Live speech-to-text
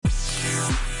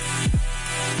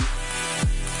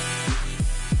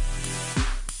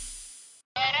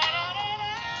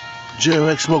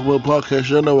JMX Smokeable Podcast.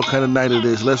 Y'all know what kind of night it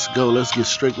is. Let's go. Let's get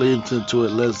strictly into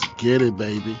it. Let's get it,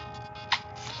 baby.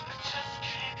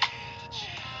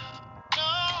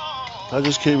 I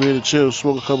just came here to chill,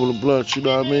 smoke a couple of blunts. You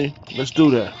know what I mean? Let's do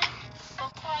that.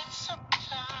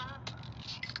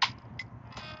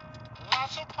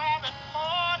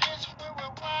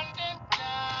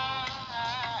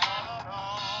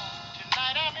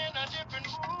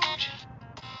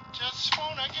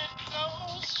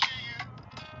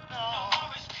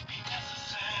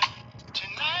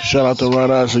 Shout out to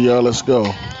Ron Oz, y'all. Let's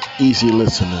go. Easy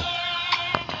listening.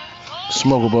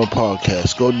 Smokeable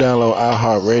Podcast. Go download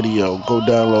iHeartRadio. Go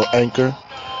download Anchor.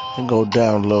 And go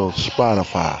download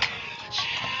Spotify.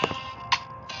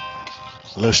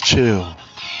 Let's chill.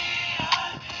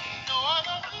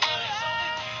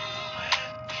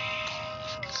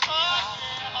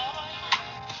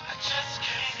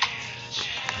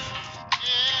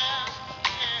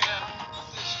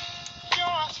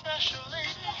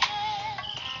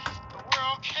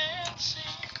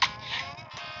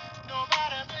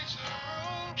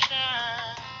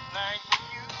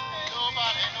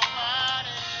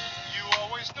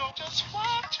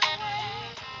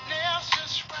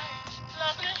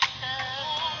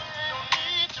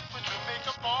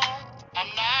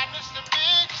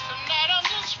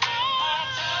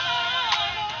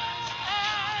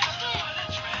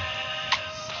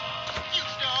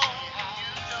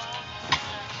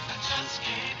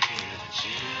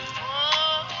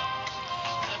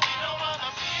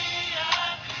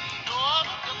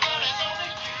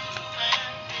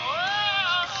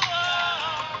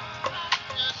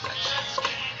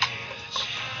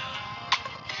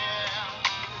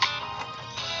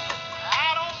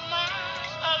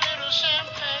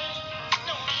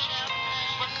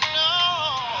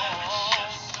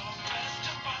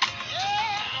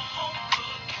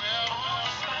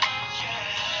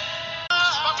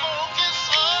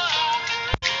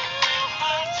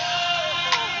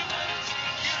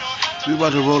 We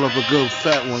about to roll up a good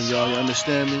fat one, y'all. You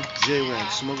understand me?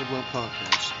 J-Wax, Smokeable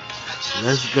Podcast.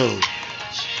 Let's go.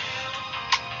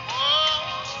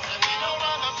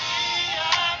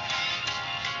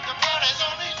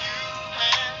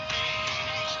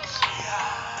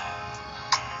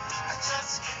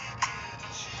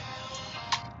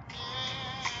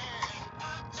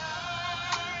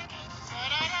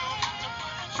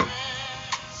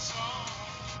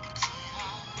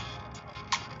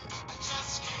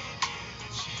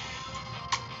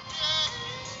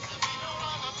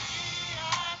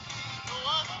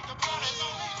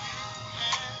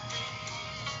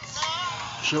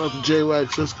 Shout out to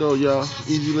J-Wax. Let's go, y'all.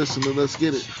 Easy listening. Let's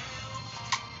get it.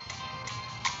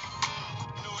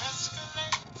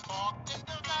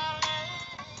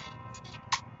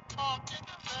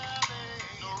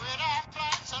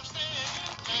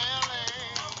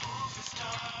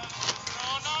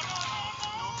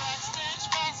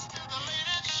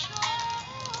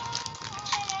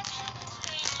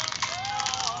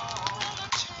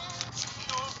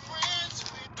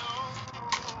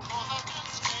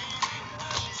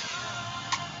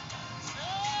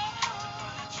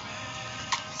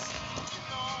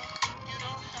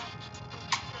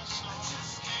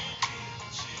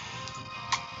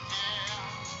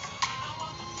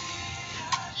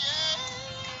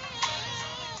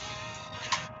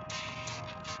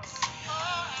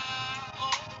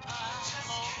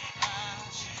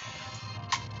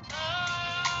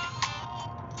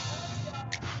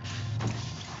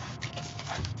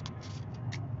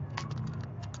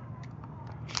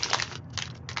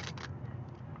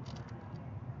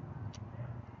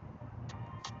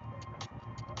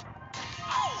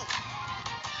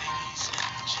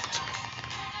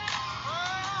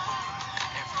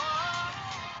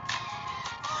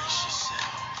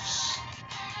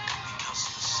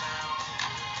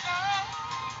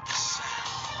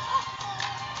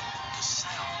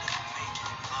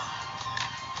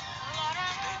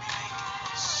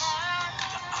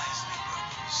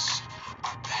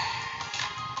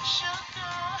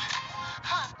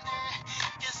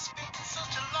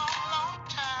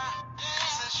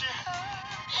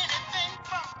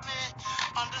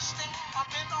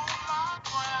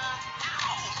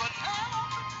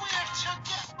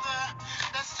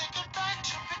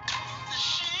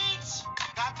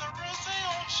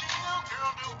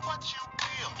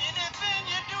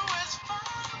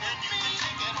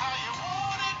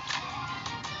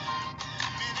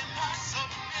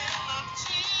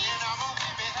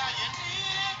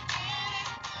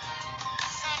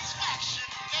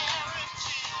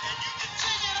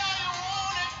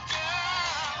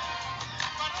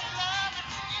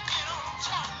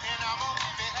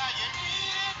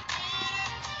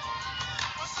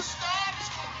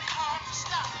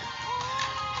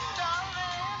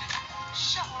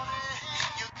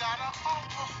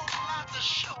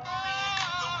 show me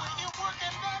the way you working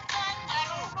that back. I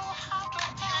don't know how to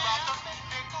act. You about to make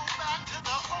me go back to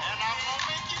the home. And I'm gonna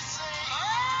make you say,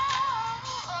 oh,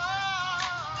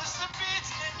 Mr.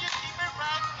 Beats, can you keep it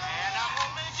right? And I'm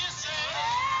gonna make you say, oh,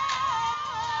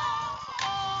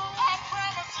 I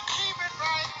promise to keep it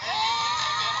right. And you can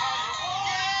take it how you want.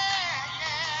 Yeah,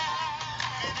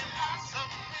 yeah. Any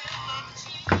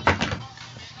possibility.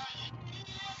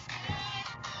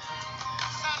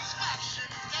 Satisfaction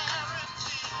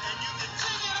guaranteed. And you can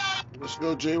take it out. Let's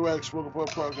go, J-Wax, Smoke Up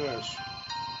Podcast.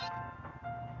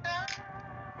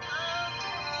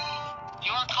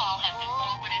 Your call has been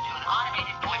forwarded to an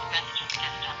automated voice messaging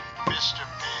system. Mr.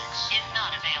 Biggs. Is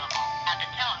not available. At the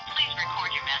tone, please record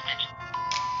your message.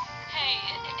 Hey,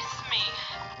 it's me.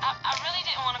 I really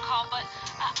didn't want to call, but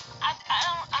I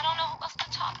don't know who else to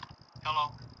talk.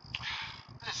 Hello.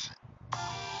 Listen.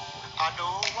 I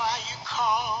know why you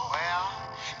call. Well,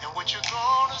 and what you're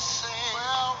gonna say.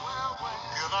 Well.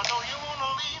 Girl, I know you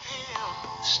wanna leave him.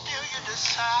 Still you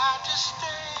decide to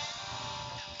stay.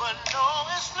 But no,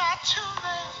 it's not too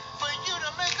late for you to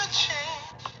make a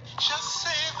change. Just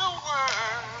say the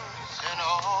words and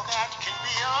all that can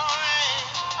be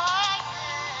arranged. Oh,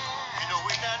 yeah. You know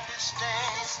we done this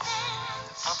dance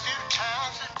a few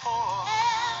times before.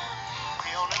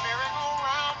 We on the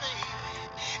merry-go-round, baby,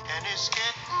 and it's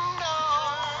getting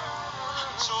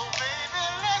old. So baby,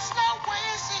 let's not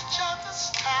waste each other's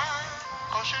time.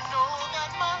 'Cause you know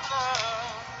that my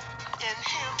love in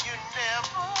him you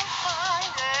never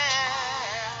find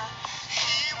it.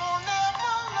 He will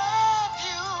never love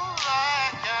you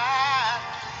like I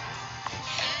do.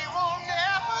 He will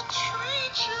never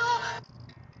treat you.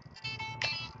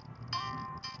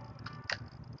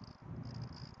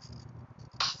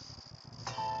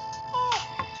 Ooh,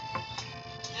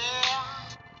 yeah.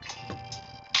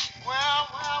 Well.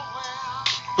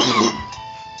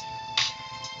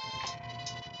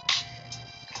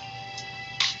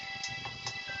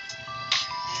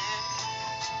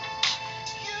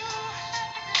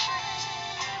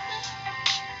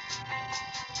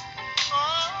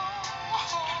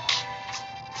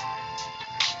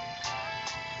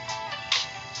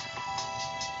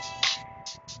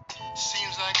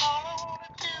 Seems like all I wanna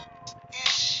do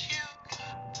is you.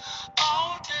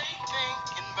 All day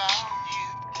thinking about you.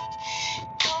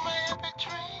 You're my every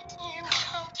dream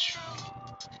come true.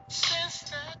 Since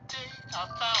that day I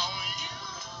found you.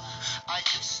 I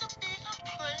used to be a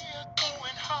player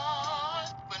going hard,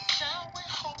 but now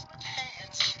we're holding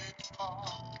hands in it far.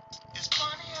 It's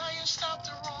funny how you stop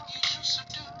the wrong you used to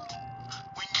do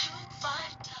when you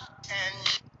fight and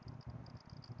you.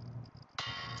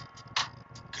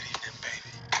 Good evening,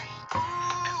 baby,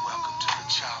 and welcome to the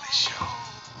Charlie Show.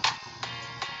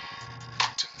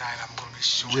 Tonight I'm gonna be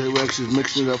showing J-Wax is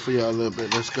mixing it up for y'all a little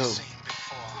bit. Let's go.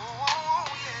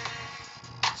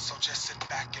 So just sit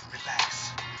back and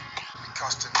relax,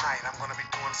 because tonight I'm gonna be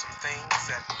doing some things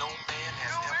that no man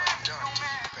has ever done to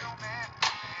you, baby.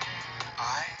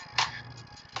 Alright?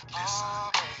 Listen.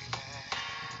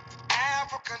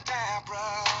 Abracadabra,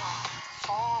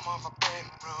 form of a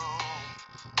bedroom.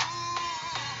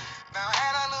 Now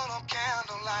add a little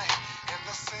candlelight in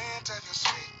the scent of your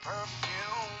sweet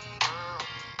perfume, girl.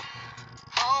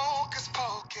 Hocus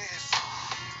pocus,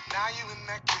 now you in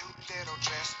that cute little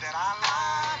dress that I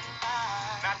like.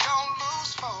 Now don't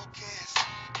lose focus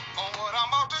on what I'm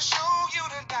about to show you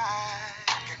tonight.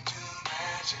 I can do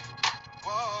magic,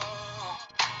 whoa.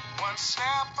 One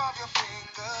snap of your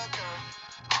finger, girl,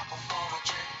 I'll perform a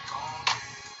trick on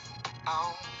you.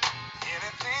 Oh,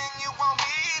 anything you want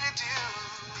me to do,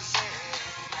 say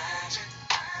magic,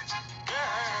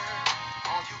 girl.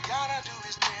 All you gotta do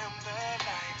is dim the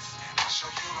lights, and I'll show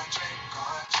you a trick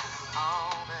or two.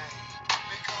 Oh, babe,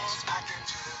 because I can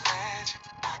do magic,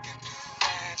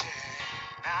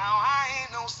 Now I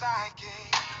ain't no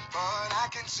psychic, but I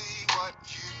can see what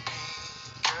you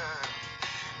need, girl.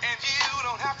 And you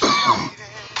don't have to hide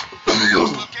it.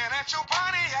 Just looking at your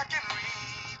body, I can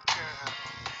read, girl.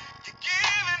 You're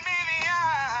giving me the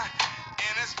eye,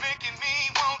 and it's making me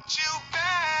want you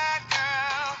back,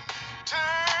 girl.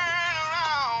 Turn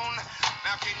around.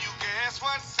 Now can you guess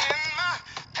what's in my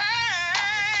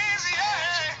hands?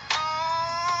 Yeah.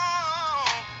 Oh,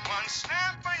 one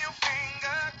snap of your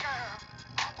finger, girl.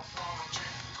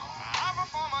 I'll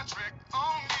perform a trick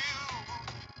on you.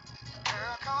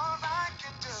 Girl, 'cause I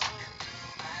can do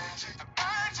magic.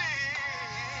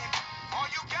 All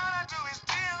you gotta do is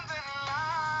dim the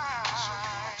light.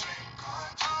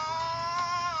 Oh,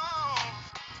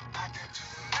 I can do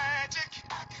magic,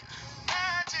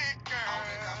 girl. I'll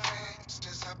make our face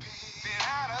disappear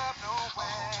out of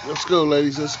nowhere. Let's go,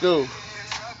 ladies. Let's go.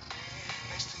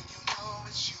 Next thing you know,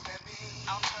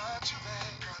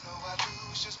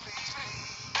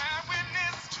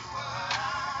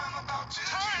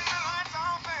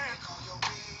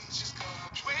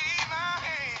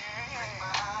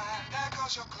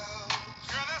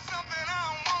 Girl, there's something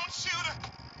I want you to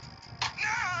know.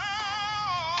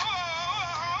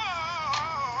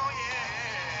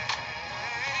 Yeah.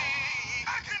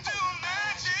 I can do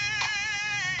magic.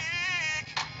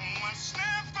 One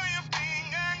snap of your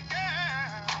finger,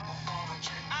 girl.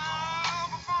 I'll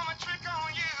perform a trick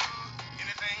on you.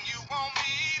 Anything you want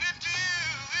me to do.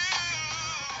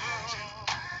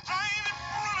 Right in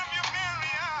front of your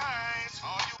very eyes.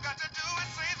 All you got to do is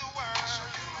say the word.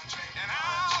 And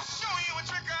I'll show you a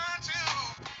trick or two.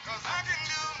 'Cause I can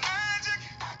do magic.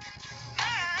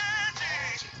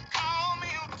 Magic. Call me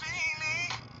Houdini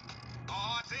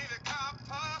or David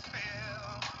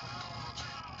Copperfield.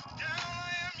 Girl,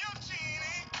 I am your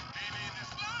genie. Baby,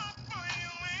 this love for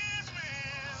you is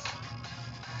real.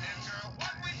 And girl,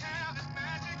 what we have is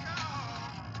magical.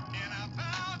 And I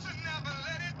vow to never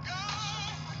let it go.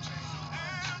 So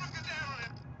abracadabra,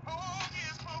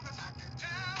 hocus pocus.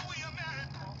 Now we are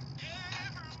married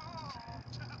forevermore.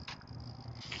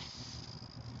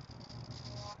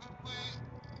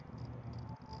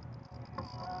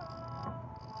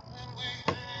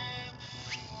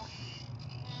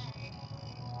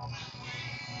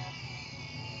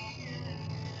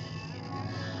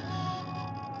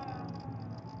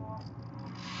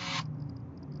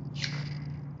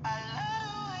 I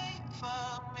love the way you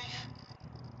fuck me.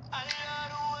 I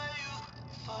love the way you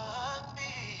fuck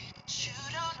me. You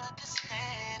don't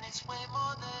understand. It's way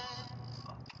more than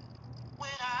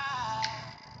when I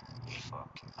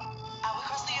would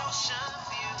cross the ocean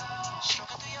for you,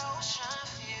 stroking through your ocean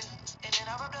for you, and then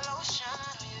I rub the lotion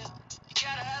on you. You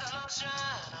gotta have the lotion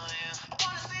on you. I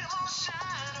wanna see the motion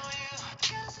on you.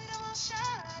 Gotta see the motion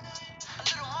on you. A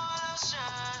little more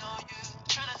lotion on you.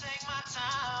 Tryna take my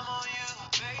time on you.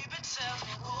 Baby, tell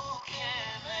me who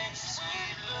can make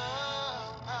sweet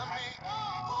love? I mean,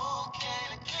 who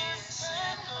can kiss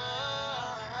and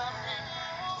love? I mean,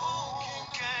 who can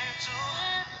came to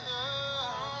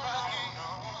love? I mean,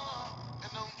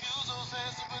 and don't use those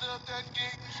hands to put up that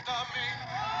gate and stop me.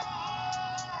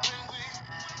 When we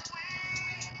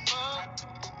fuck,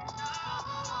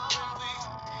 when we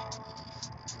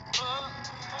fuck,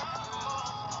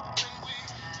 when we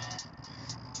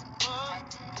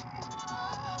fuck,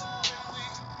 when we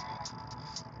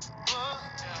fuck.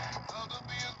 I could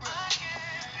be aggressive,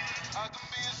 I can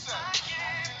be a savage.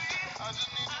 I just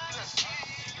need your blessing.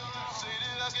 Say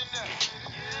that I can never.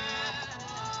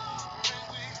 When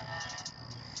we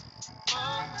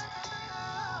fuck,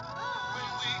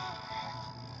 when we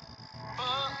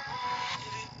fuck.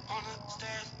 Get it on the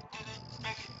stairs, get it,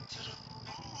 make it to the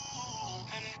moon.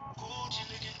 And it Gucci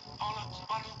licking all up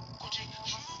my new Gucci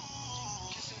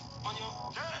shoes. Kissing on your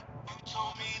neck, you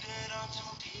told me that I'm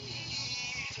too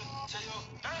deep. Tell your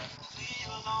ex to leave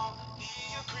you alone,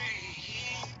 leave your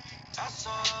creep. That's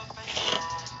a face on.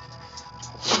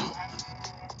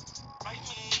 Write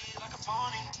me like a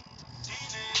pony.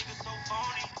 These niggas so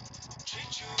phony.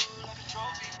 Treat you like a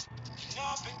trophy. You know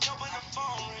I picked up when the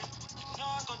phone ring. You know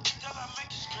I go deep till I make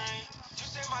you scream. You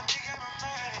say my dick ain't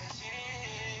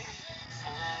romantic.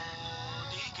 Ooh,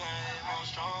 the game on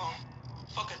strong.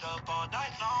 Fuck it up all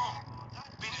night long.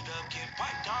 Beat it up, get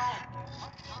piped down.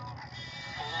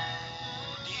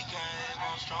 Ooh, the game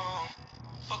on strong.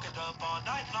 Fuck it up all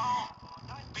night long.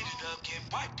 Beat it up, get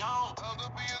piped down. I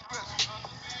could be aggressive.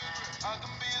 I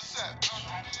can be a savage.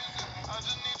 I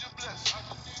just need your blessing.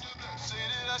 Say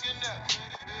that I can never.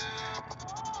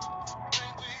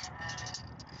 When we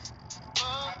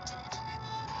fuck,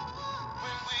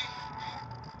 when we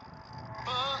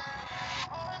fuck.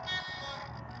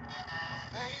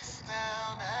 Face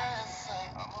down, ass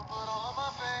up. I'ma put all of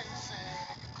my face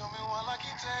in. You coming while I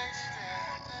keep tasting.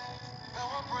 Now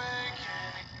I'm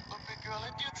breaking. You a big girl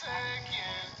and you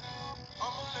taking.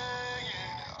 I'ma lay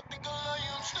in. I think I love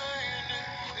you, I'm staying in.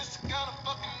 It's the kind of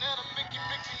fucking that'll make you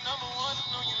number one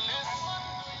on your list.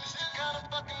 It's the kind of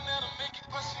fucking that'll make you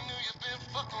question who you've been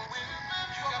fucking with.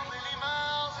 You got plenty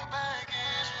miles and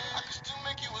baggage. I could still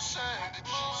make you a savage.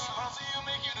 Sponsor you,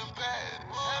 make you the baddest.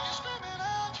 Have you screaming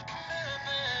out your command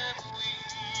when we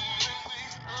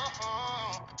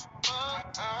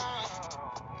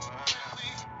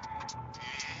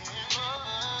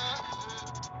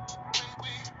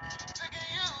taking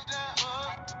you down,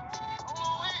 all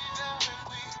the way down when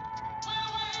we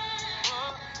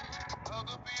I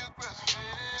could be aggressive,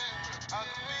 I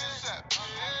could be a savage.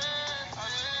 I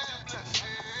just need your blessing.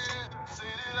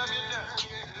 Say that I can never.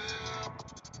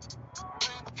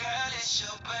 Girl, it's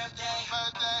your birthday.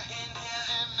 In here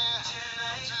tonight.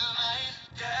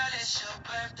 Girl, it's your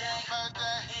birthday.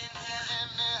 In here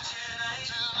tonight.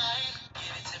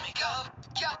 Give it to me, go.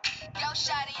 Yo,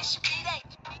 shawty, it's your B-Day.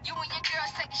 You and your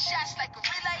girls taking shots like a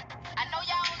relay. I know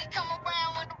y'all only come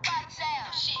around when the bottles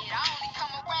out. Shit, I only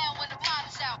come around when the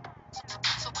model's out.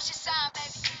 So what's your sign,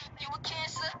 baby? You a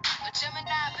Cancer, a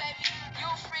Gemini, baby? You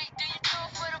a freak? Do you do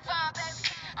it for the vibe, baby?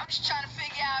 I'm just trying to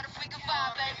figure out if we can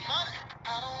vibe, baby.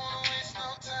 I don't wanna waste no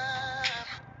time.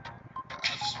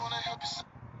 I just wanna help you.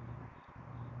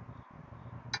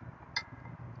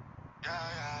 Yeah,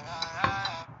 yeah, yeah,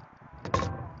 yeah.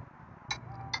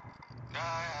 Yeah,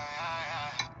 yeah, yeah,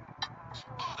 yeah.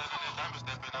 Then anytime you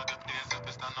stepping out the place, if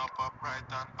you stand up upright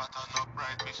and pattern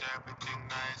upright, make sure everything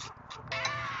nice.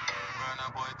 Run a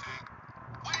boy thing.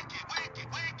 Wicked, wicked,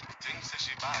 wicked. The thing say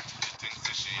she bad, the thing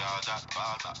say she all that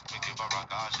ball back. Me give her a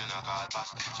call, she no call back.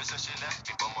 She say she left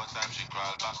me, but more time she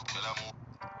crawl back. Tell her move.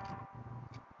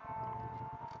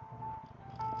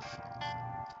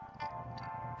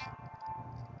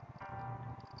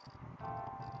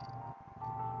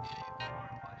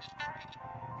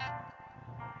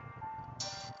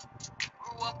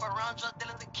 Grew up around drug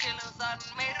dealers and killers. I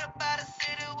done made it up out of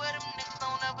city where them niggas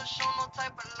don't ever show no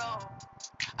type of love.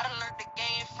 I done learned the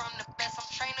game from the best. I'm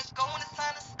trained to go when it's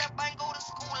time to step. I ain't go to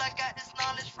school. I got this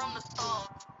knowledge from the start.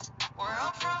 Where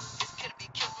I'm from, this could be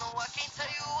killed. No, I can't tell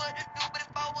you what to do, but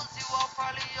if I was you, I'll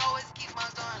probably always keep my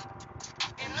gun.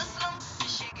 In the slum, this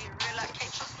shit get real. I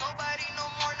can't trust nobody no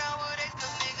more nowadays,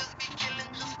 cause niggas be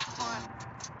killing just for fun.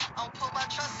 I don't put my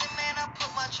trust in man, I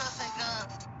put my trust in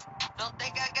guns. Don't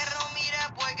think I got it on me,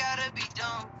 that boy gotta be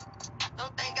dumb.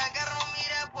 Don't think I got it on me,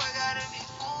 that boy gotta be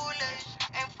foolish.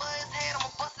 Ain't for his head, I'ma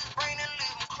bust his brain and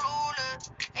leave him clueless.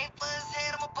 Ain't for his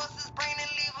head, I'ma bust his brain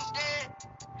and leave him dead.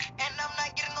 And I'm not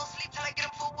getting no sleep till I get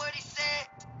him for what he said.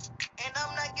 And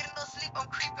I'm not getting no sleep, I'm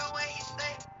creeping where he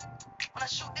stay. When I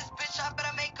shoot this bitch, I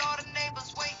better make all the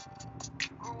neighbors wait.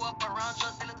 Grew up around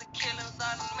drug dealers and killers.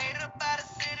 I done made it up out of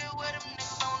city where them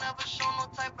niggas don't ever show no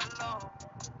type of love.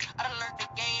 I done learned the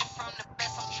game from the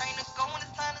best. I'm trained to go when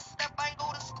it's time to step. I ain't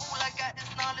go to school. I got this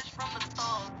knowledge from the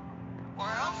start. Where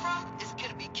I'm from, this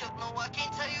could be killed. No, I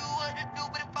can't tell you what to do,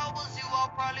 but if I was you, I'll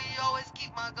probably always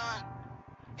keep my gun.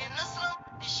 In the slum,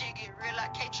 this shit get real. I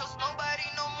can't trust nobody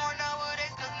no more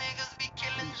nowadays, cause niggas be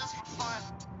killing just for fun.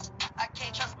 I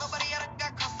can't trust nobody. I done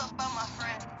got crossed up by my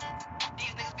friend.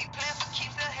 These niggas be playing for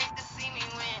keeps. They hate to see me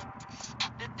win.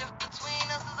 The difference between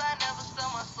us is I never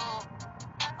sell my soul.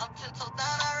 I'm 10 toes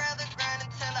down, I'd rather grind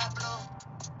until I blow.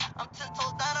 I'm 10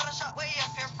 toes down on the shot way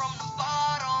up here from the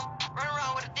bottom. Run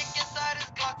around with a dick inside his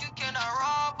Glock, you cannot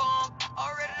rob him.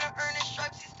 Already to earn his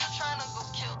stripes, he's still trying to go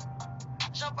kill.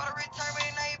 Jump out of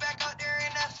retirement, now you back out there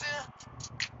in that field.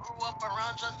 Grew up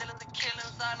around drug dealers and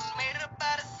killers. I done made it up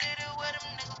out of city where them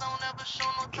niggas don't ever show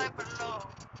no type of love.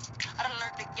 I done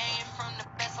learned the game from the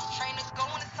best. I'm trained to go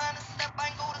when it's time to step. I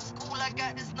ain't go to school, I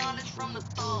got this knowledge from the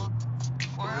start.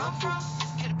 Where I'm from,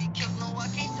 this could be killed. No, I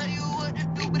can't tell you what to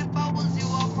do, but if I was you,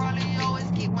 I'll probably always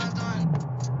keep my gun.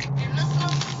 In the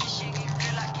slum, this shit get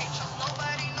real. I can't trust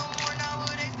nobody no more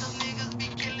nowadays, cause niggas be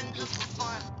killing just for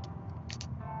fun.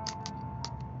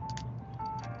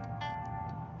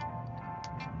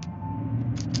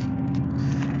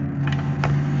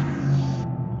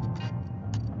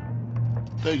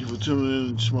 Thank you for tuning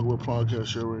in to Smoke With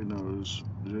Podcast. You already know it's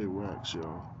J Wax,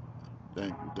 y'all.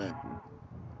 Thank you, thank you.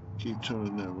 Keep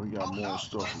tuning in. We got more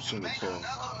stuff from Singapore.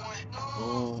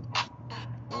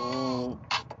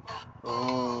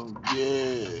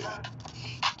 Yeah.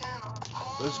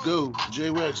 Let's go.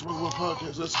 J Wax, Smoke With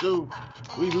Podcast. Let's go.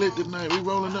 We lit tonight. We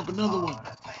rolling up another one.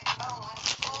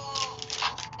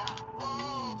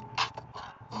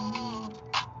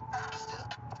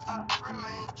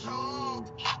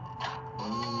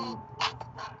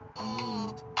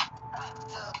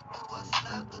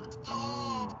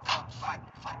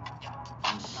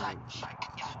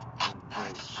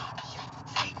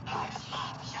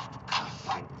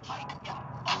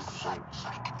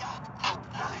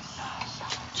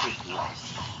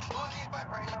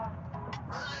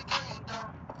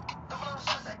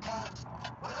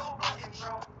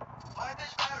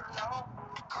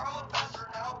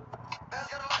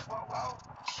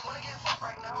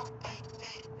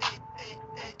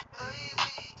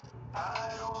 I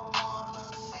don't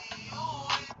wanna see you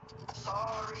weep.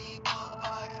 Sorry, but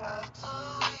I have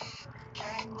to leave.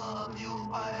 Can't love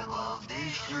you, I love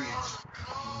these streets.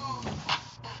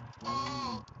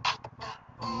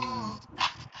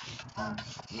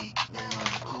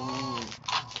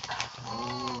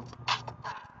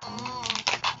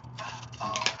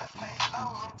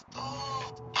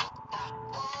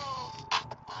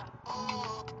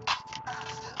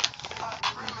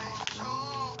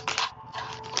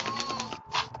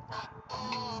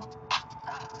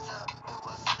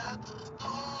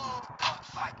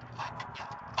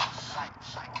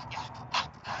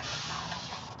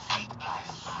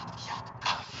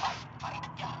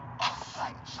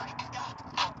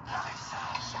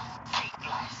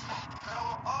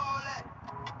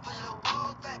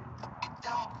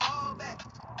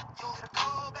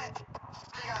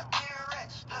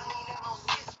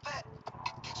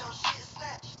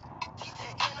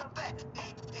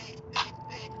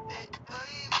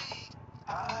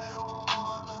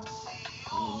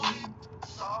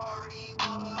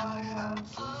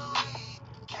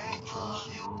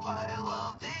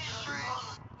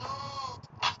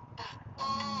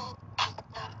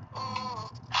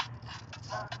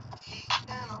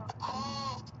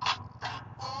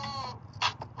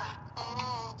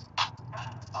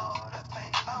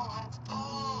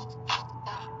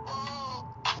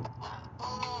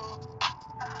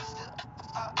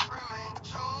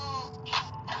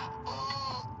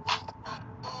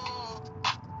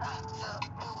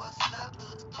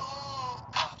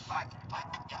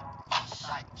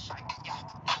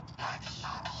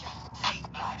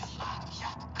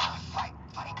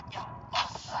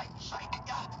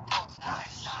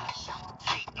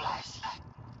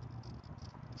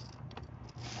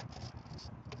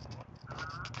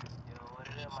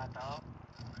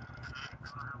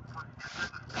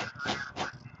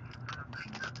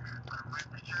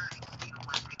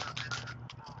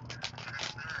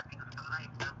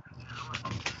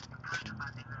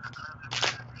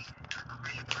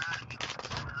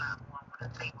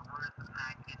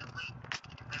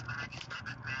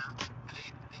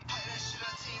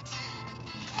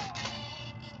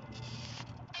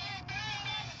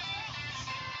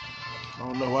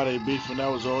 don't know why they beefing.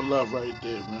 That was all love right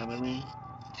there, man. You know what I mean?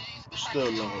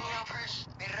 Still love.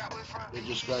 They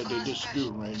just got they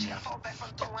disputing right now.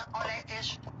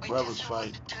 Brothers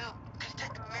fight.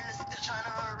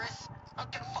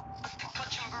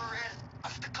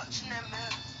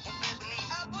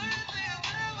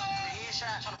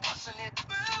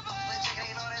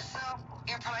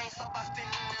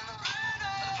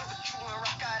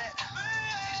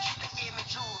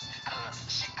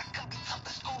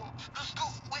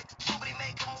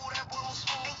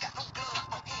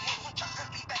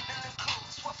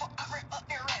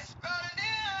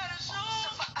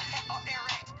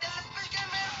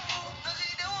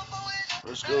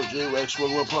 Let's go, J-Rex.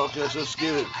 Smoke Podcast. Let's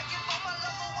get it.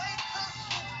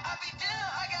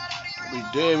 Be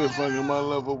damn if I get my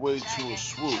love away to a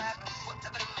swoop.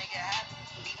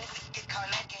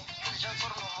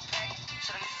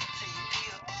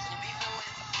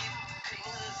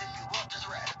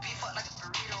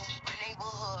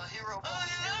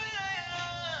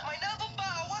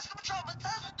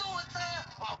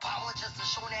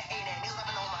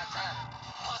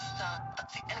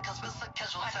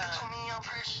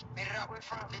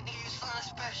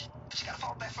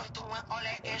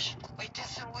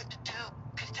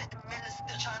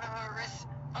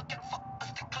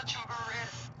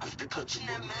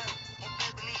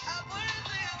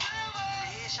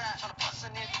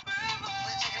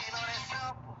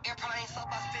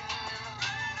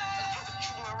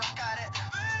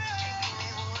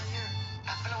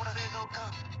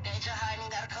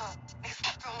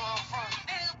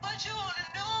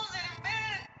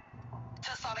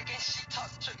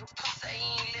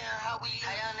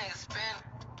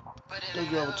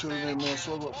 Thank y'all for tuning in, man.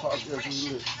 Smoke Podcast. We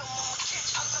lit.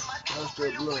 That's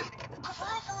that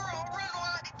blood.